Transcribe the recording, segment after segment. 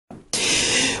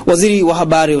Waziri wa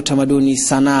habari, utamaduni,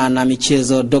 sanaa na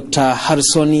michezo Dr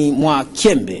Haryson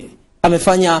Mwakyembe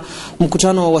amefanya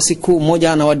mkutano wa siku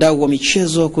moja na wadau wa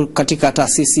michezo katika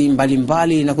taasisi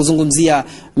mbalimbali na kuzungumzia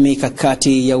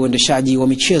mikakati ya uendeshaji wa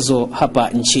michezo hapa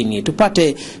nchini.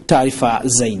 Tupate taarifa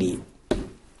zaidi.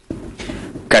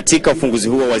 Katika ufunguzi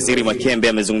huo, Waziri Mwakyembe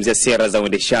amezungumzia sera za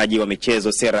uendeshaji wa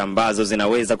michezo, sera ambazo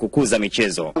zinaweza kukuza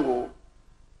michezo.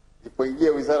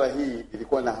 Nilipoingia wizara hii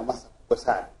ilikuwa na hamasa kubwa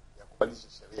sana ya kubadilisha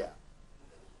sheria.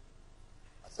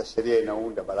 Hasa sheria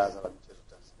inaunda baraza la michezo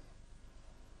Tanzania.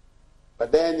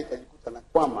 Baadaye nikajikuta na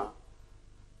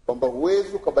kwamba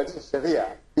huwezi kubadilisha sheria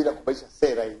bila kubadilisha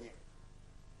sera yenyewe.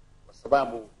 Kwa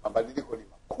sababu mabadiliko ni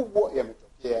makubwa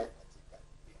yametokea katika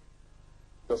dunia.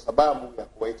 Ndio sababu ya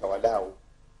kuwaita wadau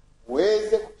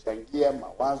uweze kuchangia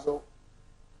mawazo,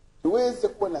 tuweze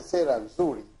kuwa na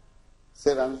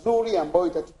sera nzuri ambayo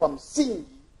itatupa msingi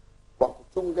wa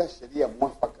kutunga sheria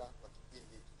mwafaka kwa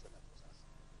kipindi tunacho sasa.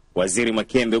 Waziri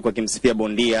Mwakyembe huko akimsifia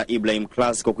bondia Ibrahim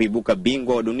Class kwa kuibuka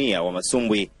bingwa wa dunia wa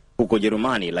masumbwi huko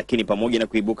Jerumani, lakini pamoja na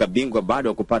kuibuka bingwa bado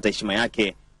wa kupata heshima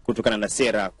yake kutokana na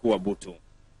sera kuwa butu.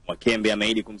 Mwakyembe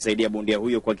ameahidi kumsaidia bondia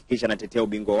huyo kuhakikisha anatetea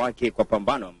ubingwa wake kwa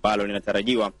pambano ambalo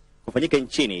linatarajiwa kufanyika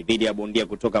nchini dhidi ya bondia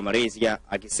kutoka Malaysia,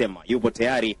 akisema yupo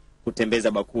tayari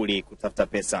kutembeza bakuli kutafuta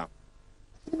pesa.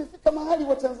 Imefika mahali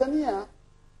wa Tanzania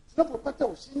tunapopata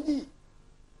ushindi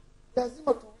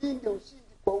lazima tulinde ushindi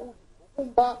kwa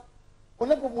uvumba.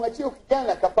 Unapomwachia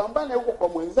kijana akapambana huko kwa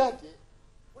mwenzake,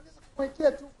 unaweza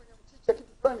kumwekea tu kwenye mchicha kitu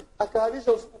fulani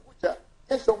akaalisha usiku kucha,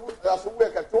 kesho asubuhi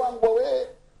akatwangwa wewe.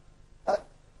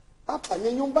 Hapa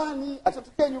ni nyumbani,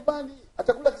 atatokea nyumbani,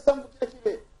 atakula kisamvu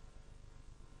kile.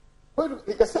 Kwa hiyo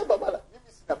nikasema bala, mimi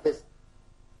sina pesa,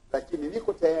 lakini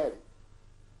niko tayari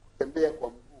kutembea kwa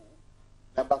mguu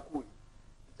na bakuli,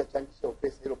 nitachangisha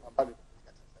pesa hilo pambano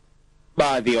kufanyika Tanzania.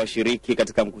 Baadhi ya washiriki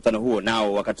katika mkutano huo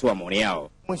nao wakatoa maoni yao.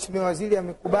 Mheshimiwa Waziri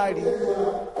amekubali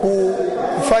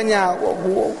kufanya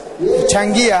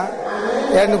kuchangia,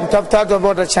 yani kutafuta watu ambao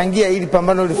watachangia ili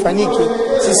pambano lifanyike.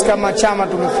 Sisi kama chama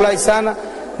tumefurahi sana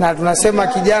na tunasema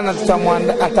kijana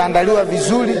ataandaliwa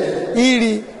vizuri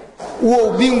ili huo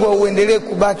ubingwa uendelee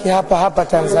kubaki hapa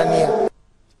Tanzania.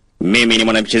 Mimi ni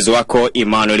mwanamchezo wako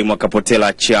Emmanuel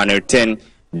Mwakapotela, Channel 10,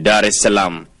 Dar es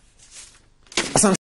Salaam.